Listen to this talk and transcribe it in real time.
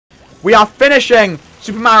We are finishing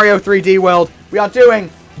Super Mario 3D World. We are doing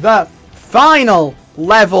the final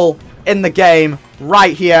level in the game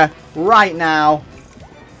right here, right now.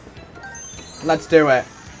 Let's do it.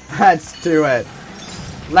 Let's do it.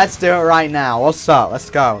 Let's do it right now. What's up? Let's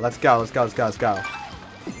go. Let's go. Let's go. Let's go. Let's go.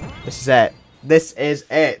 This is it. This is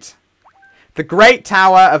it. The Great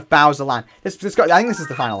Tower of Bowser Land. I think this is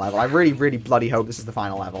the final level. I really, really bloody hope this is the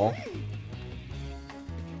final level.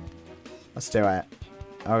 Let's do it.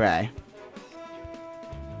 Okay.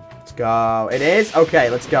 Let's go. It is?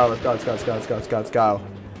 Okay, let's go. Let's go. Let's go. Let's go. Let's go. Let's go. Let's go.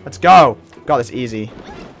 Let's go. Got this easy.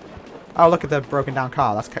 Oh, look at the broken down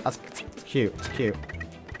car. That's cute. It's cute.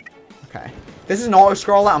 Okay. This is an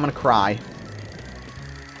auto-scroller. I'm going to cry.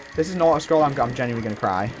 This is an auto-scroller. I'm genuinely going to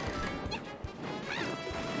cry.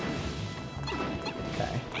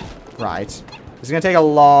 Okay. Right. This is going to take a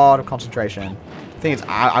lot of concentration. The thing is,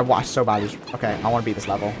 I so badly. Okay, I want to beat this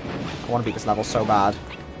level. I want to beat this level so bad.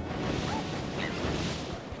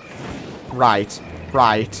 Right.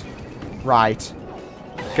 Right. Right.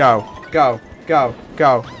 Go. Go. Go.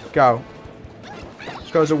 Go. Go.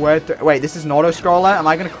 This goes a word. Wait, this is an auto-scroller? Am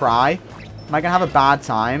I going to cry? Am I going to have a bad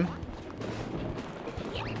time?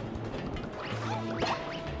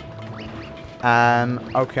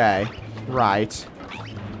 Okay. Right.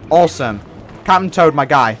 Awesome. Captain Toad, my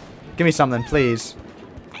guy. Give me something, please.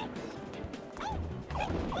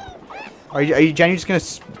 Are you genuinely just going to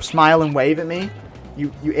smile and wave at me?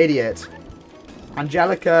 You idiot.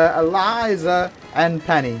 Angelica, Eliza, and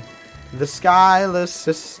Penny. The Skyless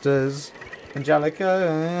Sisters.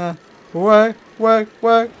 Angelica, work, work,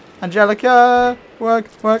 work. Angelica, work,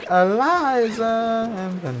 work. Eliza,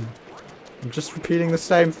 and Penny. I'm just repeating the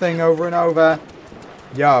same thing over and over.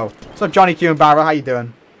 Yo. What's up, Johnny Q and Barrow? How you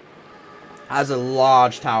doing? That is a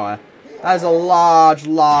large tower. That is a large,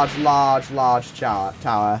 large, large, large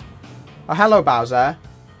tower. Oh, hello, Bowser.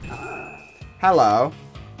 Hello.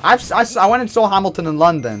 I went and saw Hamilton in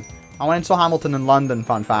London. I went and saw Hamilton in London,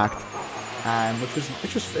 fun fact. It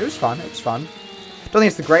was fun. It was fun. Don't think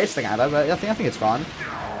it's the greatest thing ever, but I think it's fun.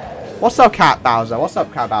 What's up, Cat Bowser? What's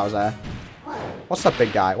up, Cat Bowser? What's up,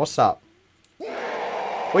 big guy? What's up?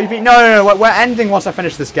 What you mean? No. We're ending once I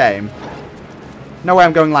finish this game. No way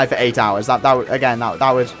I'm going live for 8 hours. That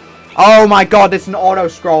would. Oh my god, it's an auto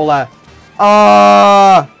scroller.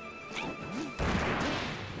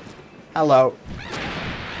 Hello.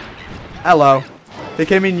 Hello. The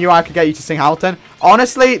kid me knew I could get you to sing Hamilton.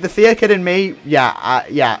 Honestly, the theatre kid in me,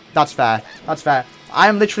 yeah, that's fair. That's fair. I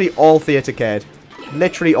am literally all theatre kid.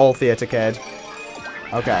 Literally all theatre kid.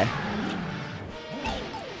 Okay.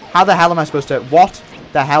 How the hell am I supposed to... What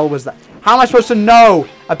the hell was that? How am I supposed to know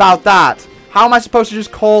about that? How am I supposed to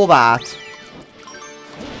just call that?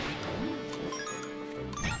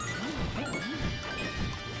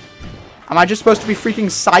 Am I just supposed to be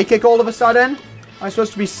freaking psychic all of a sudden? Am I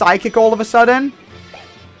supposed to be psychic all of a sudden?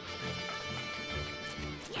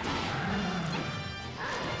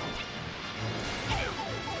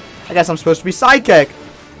 I guess I'm supposed to be psychic.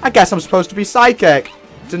 I guess I'm supposed to be psychic.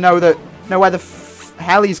 To know where the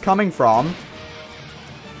hell he's coming from.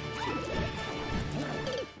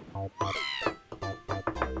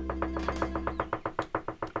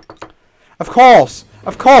 Of course.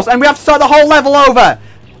 Of course. And we have to start the whole level over.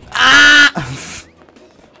 Ah!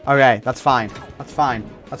 Okay, that's fine. That's fine.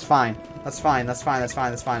 That's fine. That's fine. That's fine. That's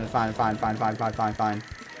fine. That's fine. That's fine. Fine. Fine. Fine. Fine. Fine. Fine.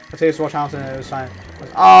 Let's see. Watch Hamilton. It was fine.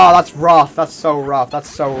 Oh, that's rough. That's so rough. That's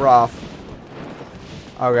so rough.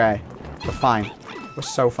 Okay, we're fine. We're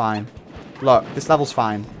so fine. Look, this level's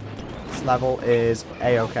fine. This level is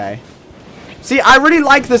a-okay. See, I really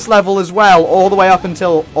like this level as well, all the way up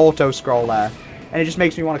until auto-scroll there. And it just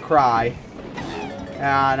makes me want to cry.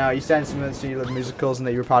 Yeah, I know, you said some so you love musicals and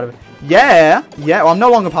that you were part of it. Yeah, yeah, well, I'm no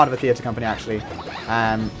longer part of a theatre company, actually.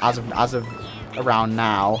 As of around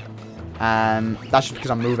now. That's just because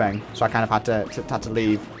I'm moving, so I kind of had to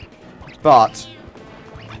leave. But,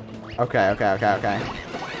 okay.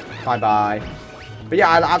 Bye-bye. But yeah,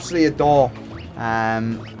 I absolutely adore, I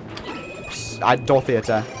adore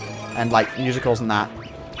theatre and, like, musicals and that.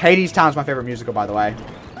 Hades Town's my favourite musical, by the way.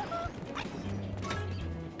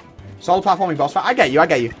 Solid platforming boss fight. I get you. I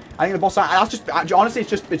think the boss fight, that's just, honestly,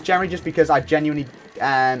 it's generally just because I genuinely,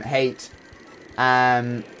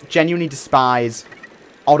 genuinely despise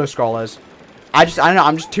auto-scrollers. I don't know,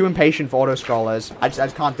 I'm just too impatient for auto-scrollers. I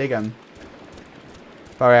just can't dig them.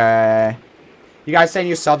 But, you guys saying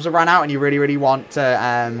your subs have run out and you really want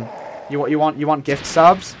to, you want gift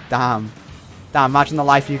subs? Damn, imagine the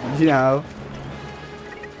life you know.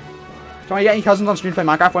 Do I get any cousins on stream to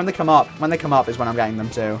play Minecraft? When they come up is when I'm getting them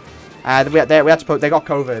too. We had to they got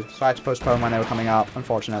COVID, so I had to postpone when they were coming up,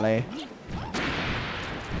 unfortunately.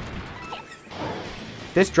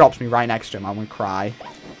 this drops me right next to him, I'm gonna cry.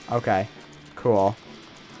 Okay. Cool.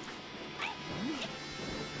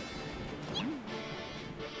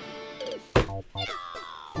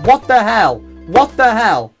 What the hell? What the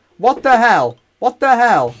hell? What the hell? What the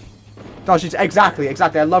hell? Gosh, it's exactly.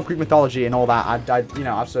 I love Greek mythology and all that. You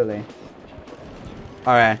know, absolutely.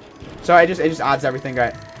 Alright. So it just adds everything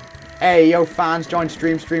right. Hey, yo, fans, join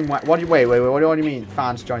stream when? What do you, wait, what do you mean,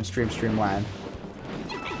 fans, join stream when?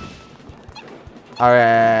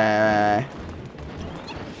 Alright.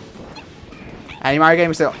 Any Mario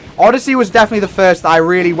game still? Odyssey was definitely the first that I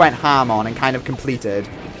really went ham on and kind of completed.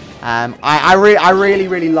 I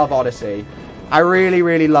really love Odyssey. I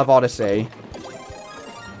really love Odyssey.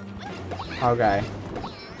 Okay.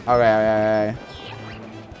 Okay.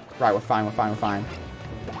 Right, we're fine.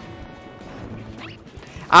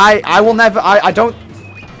 I will never,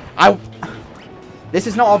 this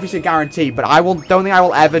is not obviously a guarantee, but don't think I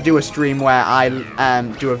will ever do a stream where I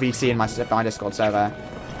do a VC in my Discord server.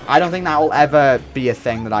 I don't think that will ever be a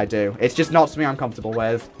thing that I do. It's just not something I'm comfortable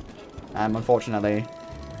with, unfortunately.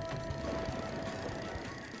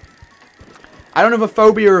 I don't have a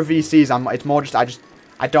phobia of VCs. It's more just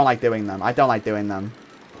I don't like doing them. I don't like doing them.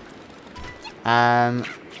 But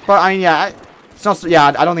I mean, yeah. It's not, yeah,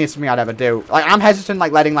 I don't think it's something I'd ever do. Like, I'm hesitant,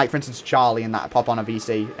 like, letting, like, for instance, Charlie and that pop on a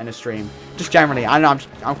VC in a stream. Just generally. I don't know,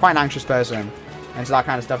 I'm quite an anxious person. And so that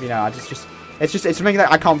kind of stuff, you know, it's something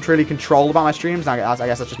that I can't really control about my streams. I guess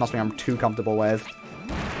that's just not something I'm too comfortable with.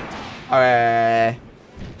 Right,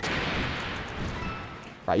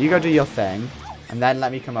 you go do your thing. And then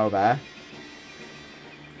let me come over.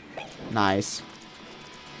 Nice.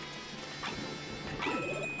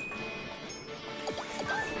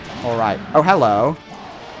 Alright. Oh, hello.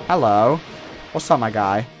 Hello. What's up, my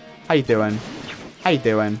guy? How you doing? How you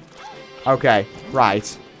doing? Okay.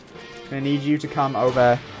 Right. Gonna need you to come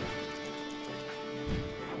over.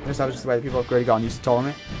 This is just the way that people have already gotten used to telling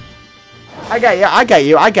me. I get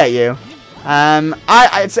you.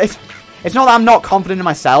 It's not that I'm not confident in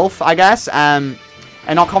myself, I guess. And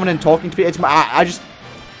not confident in talking to people.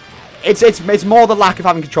 It's more the lack of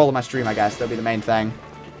having control of my stream, I guess. That'll be the main thing.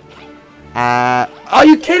 Are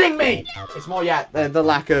you kidding me? It's more, yeah, the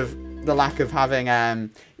lack of having, what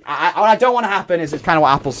I don't want to happen is it's kind of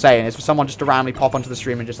what Apple's saying, is for someone just to randomly pop onto the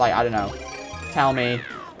stream and just, like, I don't know, tell me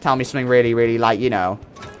something really, like, you know,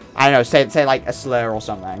 I don't know, say like a slur or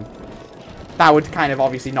something. That would kind of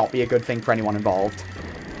obviously not be a good thing for anyone involved.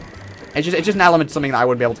 It's just an element of something that I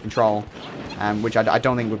wouldn't be able to control, which I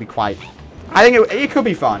don't think would be quite. I think it could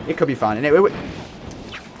be fun. It could be fun, and it would.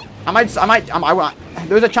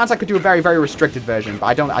 There's a chance I could do a very restricted version, but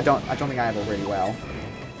I don't think I ever really will.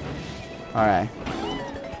 All right.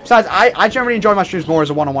 Besides, I generally enjoy my streams more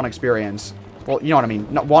as a one-on-one experience. Well, you know what I mean.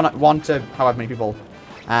 Not one to however many people.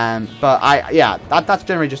 But yeah, that's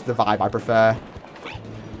generally just the vibe I prefer.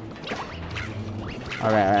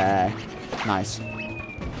 Okay. Nice.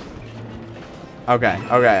 Okay.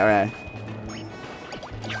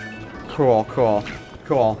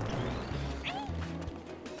 Cool.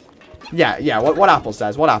 Yeah, what Apple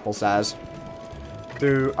says.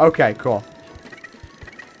 Okay, cool.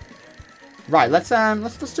 Right, let's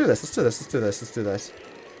do this.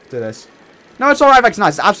 No, it's alright, Vex.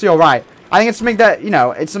 Nice. It's absolutely alright. I think it's something that, you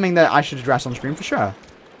know, it's something that I should address on stream for sure.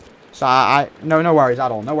 So no worries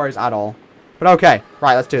at all. No worries at all. But okay.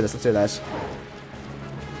 Right, let's do this. This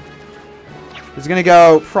is gonna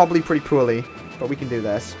go probably pretty poorly, but we can do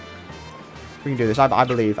this. I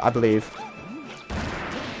believe.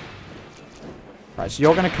 Right, so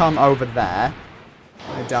you're going to come over there.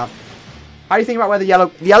 How do you think about where the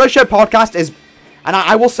Yellow Shirt podcast is? And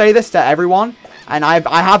I will say this to everyone, and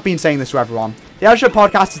I have been saying this to everyone. The Yellow Shirt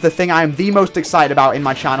podcast is the thing I am the most excited about in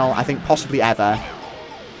my channel, I think possibly ever.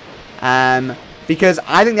 Because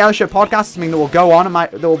I think the Yellow Shirt podcast is something that will go on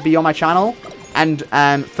that will be on my channel, and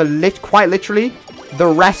for quite literally the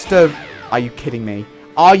rest of. Are you kidding me?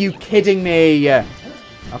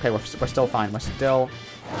 Okay, we're still fine.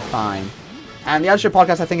 And the Yellow Shirt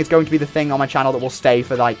podcast, I think, is going to be the thing on my channel that will stay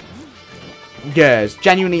for, like, years.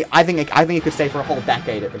 Genuinely, I think it could stay for a whole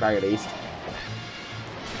decade at the very least.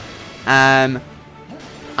 And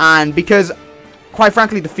because, quite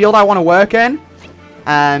frankly, the field I want to work in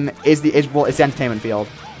is the entertainment field.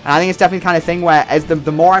 And I think it's definitely the kind of thing where as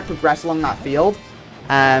the more I progress along that field,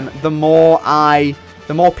 the more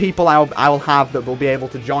people I will have that will be able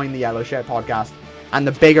to join the Yellow Shirt podcast, and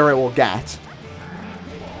the bigger it will get.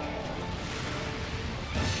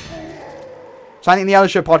 So I think the Yellow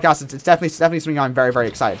Shirt podcast, it's definitely something I'm very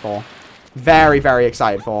excited for. Very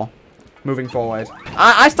excited for. Moving forward.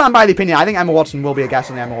 I stand by the opinion. I think Emma Watson will be a guest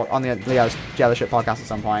on the Yellow Shirt podcast at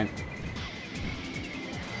some point.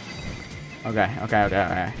 Okay, okay, okay,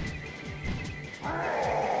 okay.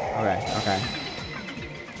 Okay, okay.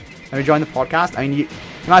 Let me join the podcast. I mean, you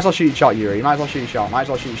might as well shoot your shot, Yuri. You might as well shoot your shot. Might as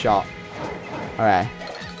well shoot your shot. Okay.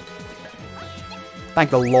 Thank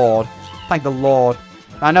the Lord. Thank the Lord.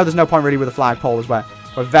 I know there's no point really with a flagpole as well.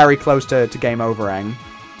 We're very close to game overing.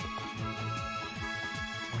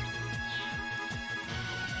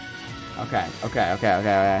 Okay, okay, okay,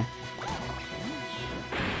 okay, okay.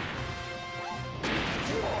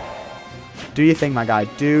 Do your thing, my guy.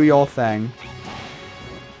 Do your thing.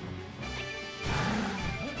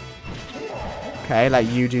 Okay, let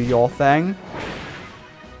you do your thing.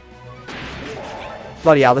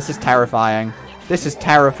 Bloody hell, this is terrifying. This is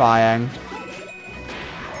terrifying.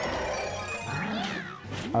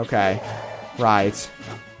 Okay. Right.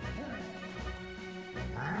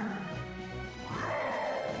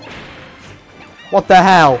 What the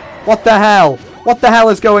hell? What the hell? What the hell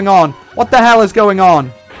is going on? What the hell is going on?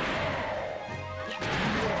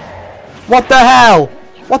 What the hell?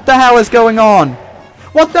 What the hell is going on?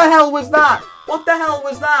 What the hell was that? What the hell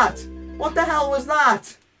was that? What the hell was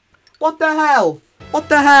that? What the hell? What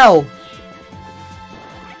the hell?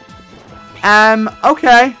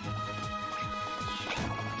 Okay.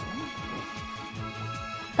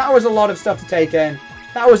 That was a lot of stuff to take in.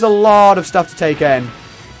 That was a lot of stuff to take in.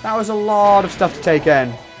 That was a lot of stuff to take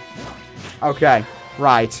in. Okay,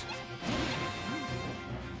 right.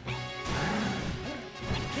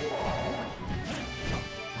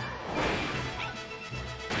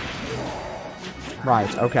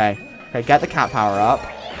 Right, okay. Okay, get the cat power up.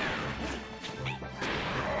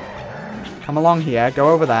 Come along here, go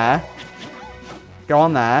over there. Go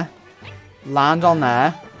on there. Land on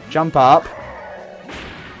there. Jump up.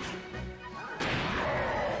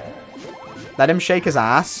 Let him shake his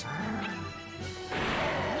ass.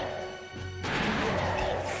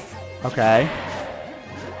 Okay.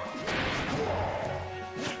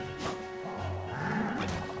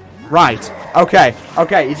 Right. Okay.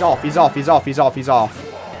 Okay, he's off. He's off. He's off. He's off. He's off.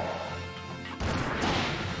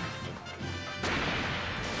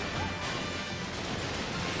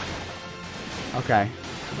 Okay.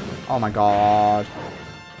 Oh my god.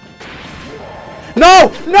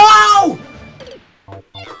 No! No!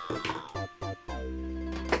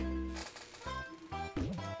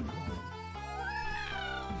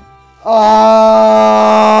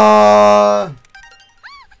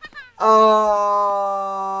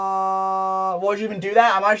 Why'd you even do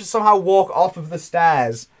that? I managed to somehow walk off of the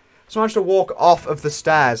stairs. So I managed to walk off of the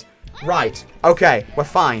stairs. Right. Okay. We're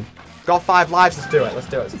fine. Got 5 lives. Let's do it. Let's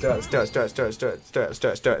do it. Let's do it. Let's do it. Let's do it. Let's do it. Let's do it. Let's do it. Let's do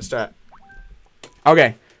it. Let's do it. Let's do it.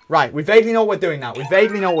 Okay. Right. We vaguely know what we're doing now. We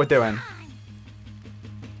vaguely know what we're doing.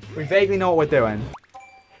 We vaguely know what we're doing.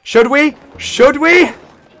 Should we? Should we?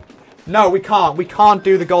 No, we can't. We can't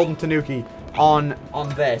do the Golden Tanuki on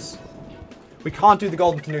this. We can't do the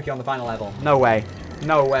Golden Tanuki on the final level. No way.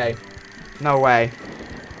 No way. No way.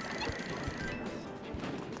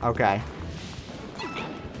 Okay.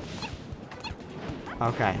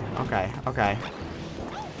 Okay. Okay. Okay.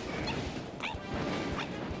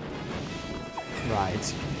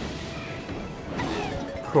 Right.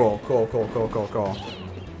 Cool. Cool. Cool. Cool. Cool. Cool.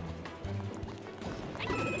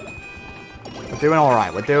 We're doing all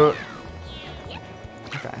right. We're doing.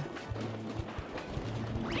 Okay.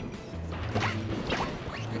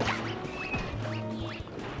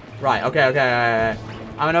 Right. Okay. Okay.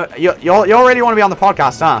 I mean, you already want to be on the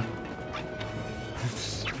podcast, huh?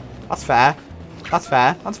 That's fair. That's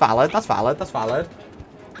fair. That's valid. That's valid. That's valid.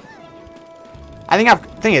 I think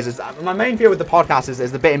thing is my main fear with the podcast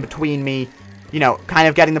is the bit in between me, you know, kind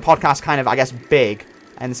of getting the podcast kind of, I guess, big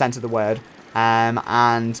in the sense of the word,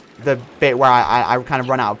 and the bit where I kind of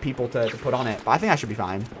run out of people to put on it. But I think I should be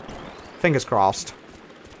fine. Fingers crossed.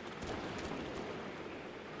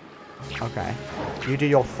 Okay. You do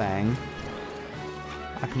your thing.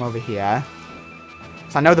 I come over here.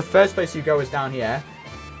 So I know the first place you go is down here.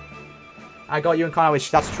 I got you in Connor,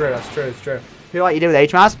 which that's true. That's true. It's true. Who like you do with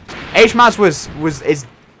H-Maz? H-Maz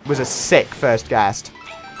was a sick first guest.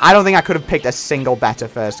 I don't think I could have picked a single better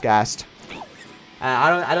first guest.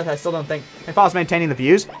 I still don't think. If I was maintaining the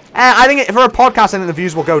views, I think for a podcast, I think the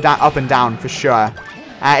views will go down, up and down for sure.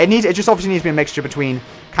 It just obviously needs to be a mixture between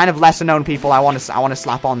kind of lesser known people I want to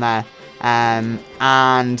slap on there,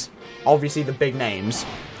 and obviously the big names.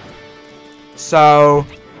 So,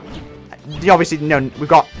 obviously, we've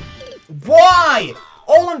got. Why?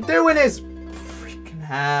 All I'm doing is freaking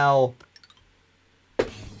hell.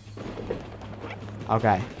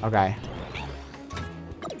 Okay. Okay.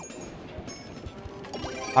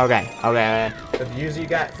 Okay. Okay. The views you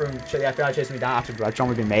get from the FBI chasing me down after John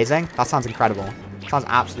would be amazing. That sounds incredible. Sounds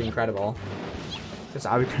absolutely incredible. Because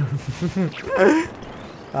I would...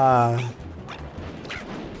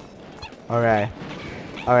 Okay.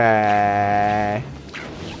 Okay.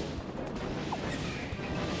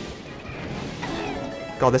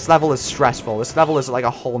 God, this level is stressful. This level is like a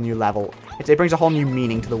whole new level. It brings a whole new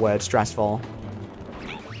meaning to the word stressful.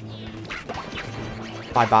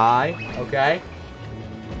 Bye-bye. Okay.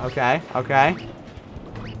 Okay. Okay.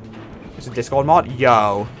 It's a Discord mod?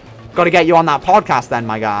 Yo. Gotta get you on that podcast then,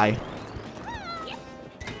 my guy.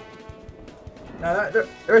 No,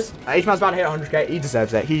 there's... H-Man's about to hit 100k. He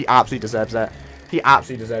deserves it. He absolutely deserves it. He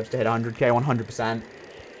absolutely deserves to hit 100k 100%.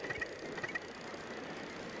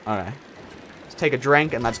 Okay. Let's take a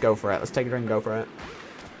drink and let's go for it. Let's take a drink and go for it.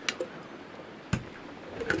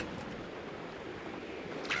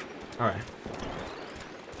 Alright.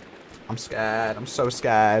 I'm scared. I'm so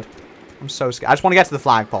scared. I'm so scared. I just want to get to the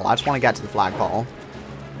flagpole. I just want to get to the flagpole.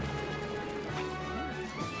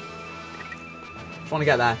 Just want to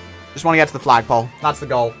get there. Just want to get to the flagpole. That's the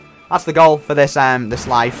goal. That's the goal for this this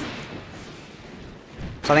life.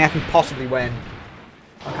 So I think I can possibly win.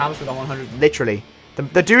 On canvas with a 100. Literally.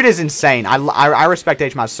 The dude is insane. I respect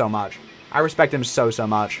H-Maz so much. I respect him so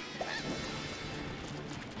much.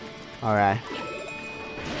 Alright.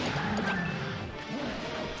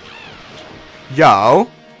 Yo.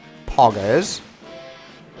 Poggers.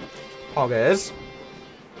 Poggers.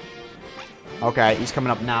 Okay, he's coming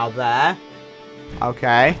up now there.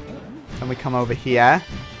 Okay. Then we come over here.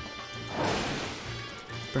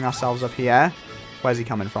 Bring ourselves up here. Where's he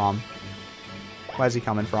coming from? Where's he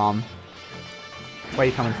coming from? Where are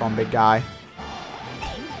you coming from, big guy?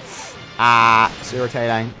 Ah, it's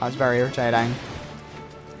irritating. That's very irritating.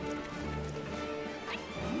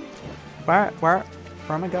 Where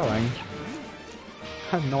am I going?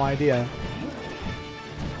 I have no idea.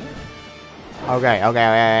 Okay.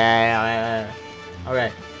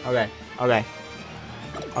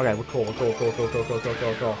 Okay, we're cool.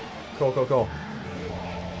 Cool.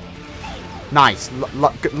 Nice.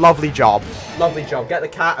 Lovely job. Lovely job. Get the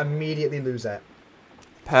cat, immediately lose it.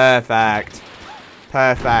 Perfect.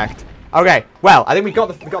 Okay, well, I think we got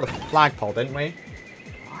the flagpole, didn't we?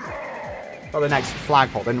 Got the next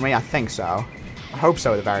flagpole, didn't we? I think so. I hope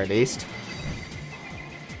so at the very least.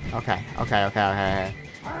 Okay. Okay.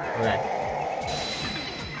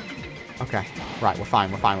 Right, we're fine.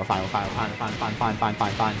 Fine.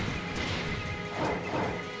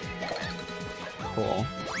 Cool.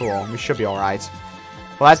 We should be alright.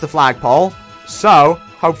 Well, that's the flagpole. So,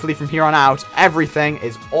 hopefully from here on out, everything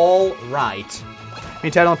is alright. Can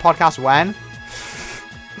you tell on the podcast when?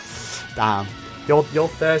 Damn. You're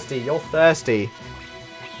thirsty. You're thirsty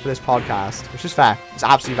for this podcast. Which is fair. It's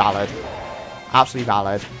absolutely valid. Absolutely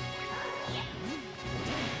valid.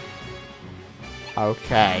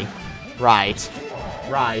 Okay. Right.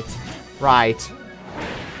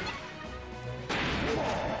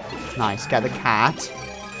 Nice. Get the cat.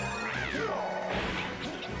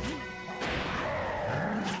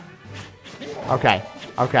 Okay.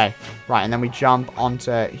 Right, and then we jump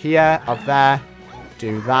onto here, up there.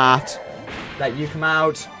 Do that. Let you come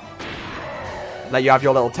out. Let you have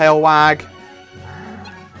your little tail wag.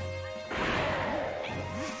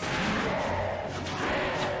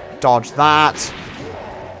 Dodge that.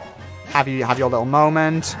 Have your little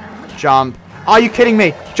moment. Jump. Are you kidding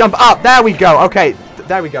me? Jump up. There we go. Okay.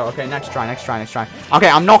 There we go. Okay, next try. Okay,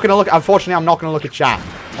 I'm not gonna look. Unfortunately, I'm not gonna look at chat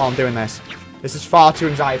while I'm doing this. This is far too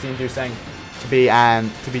anxiety-inducing to be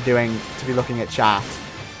looking at chat.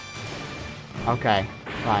 Okay.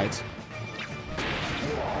 Right.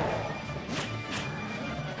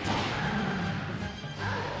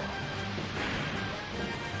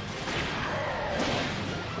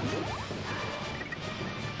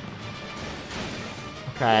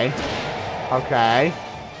 Okay.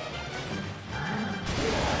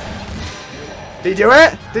 Did he do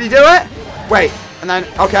it? Wait, and then,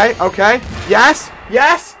 okay. Yes!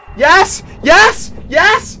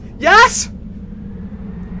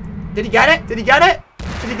 Did he get it?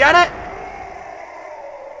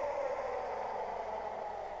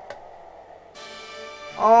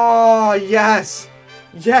 Oh, yes!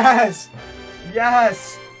 Yes!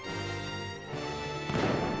 Yes!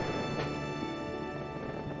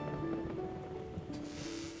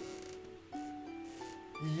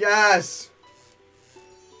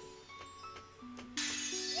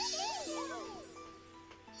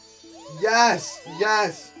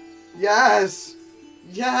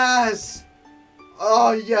 Yes!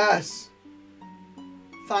 Oh, yes!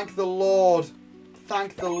 Thank the Lord.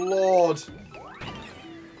 Thank the Lord.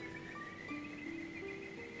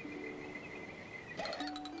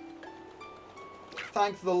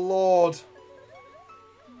 Thank the Lord.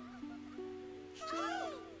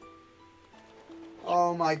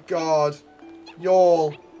 Oh my god.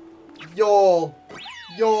 Y'all. Y'all.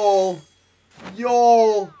 Y'all.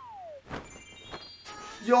 Y'all.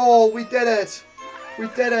 Y'all, we did it. We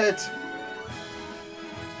did it.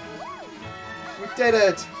 We did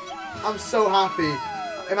it. I'm so happy.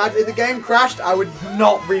 Imagine if the game crashed, I would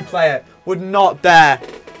not replay it. Would not dare.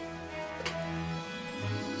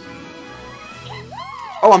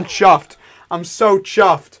 Oh, I'm chuffed. I'm so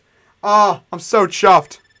chuffed. Ah, I'm so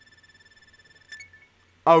chuffed.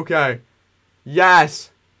 Okay.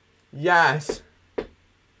 Yes. Yes.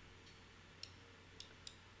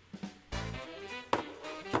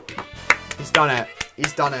 He's done it.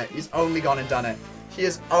 He's done it. He's only gone and done it. He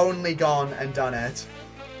has only gone and done it.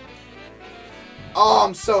 Oh,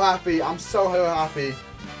 I'm so happy. I'm so happy.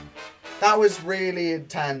 That was really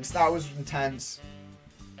intense. That was intense.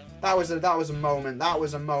 That was a moment. That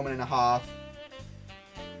was a moment and a half.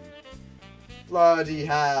 Bloody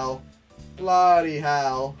hell. Bloody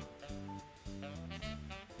hell.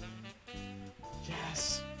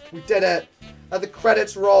 Yes. We did it. Let the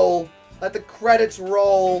credits roll. Let the credits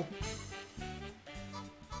roll.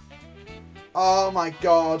 Oh my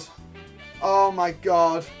god. Oh my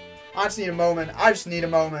god. I just need a moment. I just need a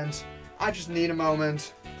moment. I just need a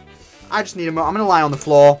moment. I just need a moment. I'm gonna lie on the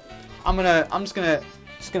floor. I'm just gonna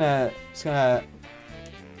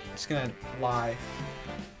lie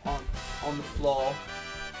on the floor.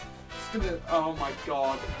 Oh my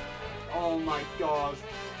god. Oh my god.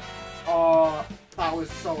 Oh, that was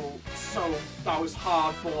that was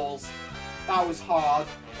hard balls. That was hard.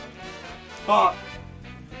 But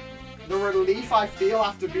the relief I feel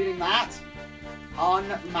after beating that,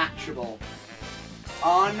 unmatchable.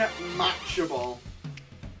 Unmatchable.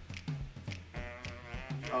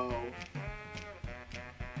 Oh.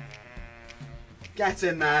 Get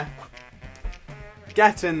in there.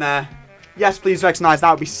 Get in there. Yes, please recognize. That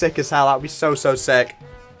would be sick as hell. That would be so sick.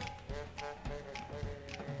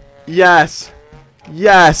 Yes.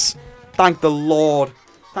 Yes. Thank the Lord.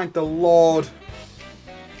 Thank the Lord.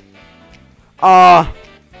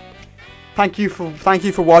 Thank you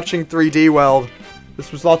for watching 3D World.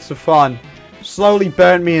 This was lots of fun. Slowly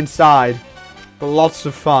burnt me inside, but lots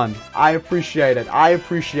of fun. I appreciate it. I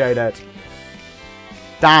appreciate it.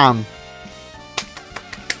 Damn.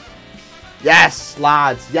 Yes,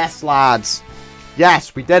 lads. Yes, lads.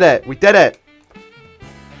 Yes, we did it. We did it.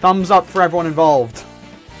 Thumbs up for everyone involved.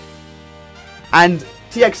 And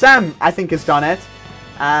TXM, I think, has done it.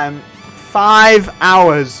 5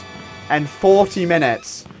 hours and 40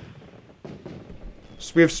 minutes.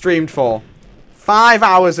 So we have streamed for 5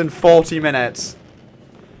 hours and 40 minutes.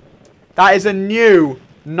 That is a new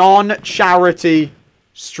non-charity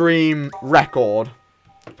stream record.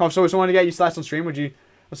 Oh, so if someone to get you sliced on stream, would you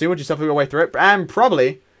suffer your way through it?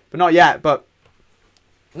 Probably, but not yet. But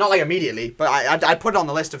not like immediately. But I'd put it on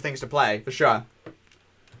the list of things to play for sure.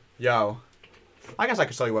 Yo, I guess I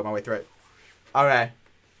could slowly work my way through it. Okay.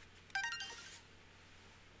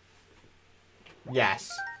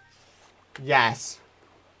 Yes. Yes.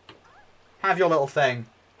 Have your little thing.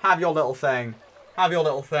 Have your little thing. Have your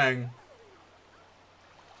little thing.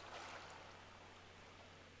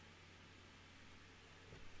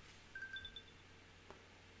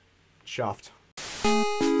 Shaft.